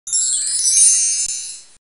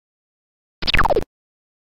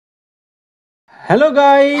Hello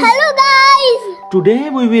guys. Hello guys. Today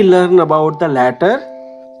we will learn about the letter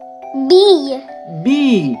B.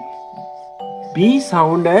 B. B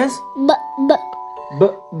sound as B. B. B.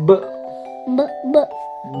 B. B. B.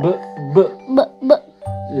 B. B. B. B.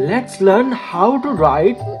 Let's learn how to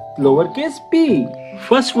write lowercase b.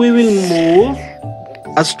 First we will move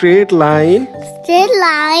a straight line Straight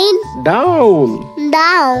line down.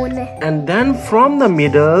 down. And then from the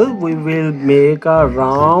middle we will make a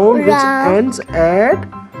round which ends at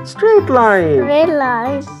straight line. Straight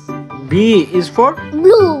line. B is for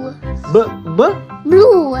Blue. B. B.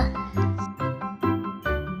 Blue.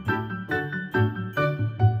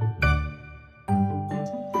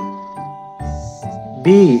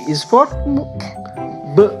 B is for Book.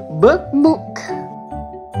 B. B. Book.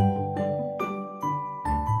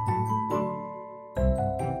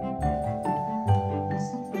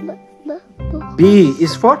 B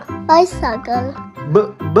is for Bicycle. B.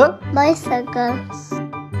 B. Bicycle.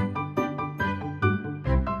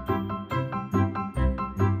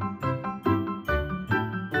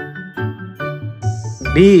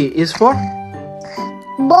 B is for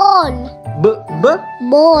Ball. B. B.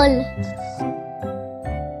 Ball.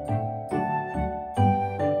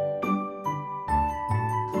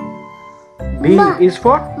 B is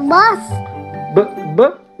for Bus. B. B.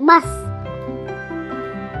 Bus.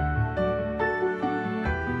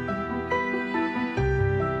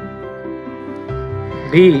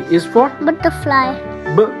 B is for Butterfly.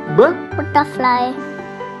 B. B. Butterfly.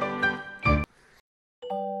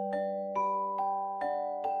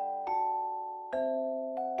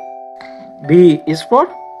 B is for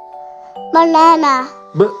Banana.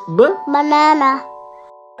 B. B. Banana.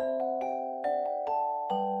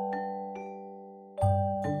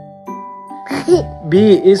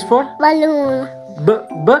 B is for Balloon. B.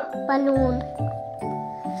 B. Balloon.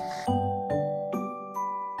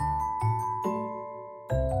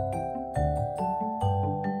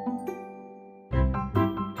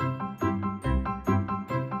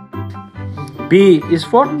 B is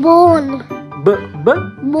for Bone. B. B.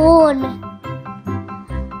 Bone.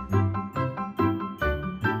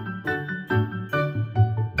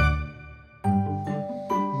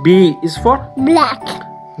 B is for Black.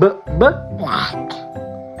 B. B. Black.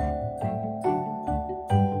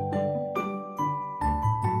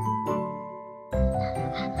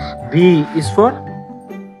 B is for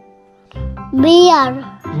Bear.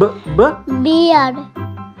 B. B. Bear.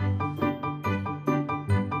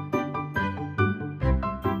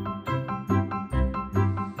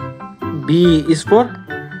 B is for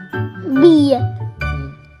Bee.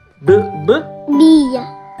 B. B. Bee.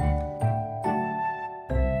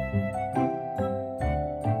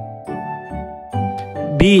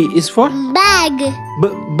 B is for Bag. B.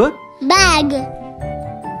 B. Bag.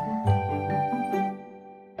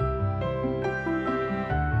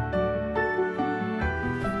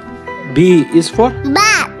 B is for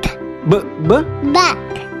Bat. B. B. Bat.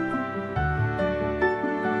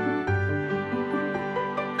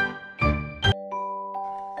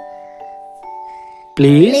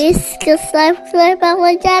 Please Please subscribe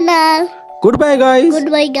our channel. Goodbye guys.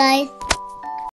 Goodbye guys.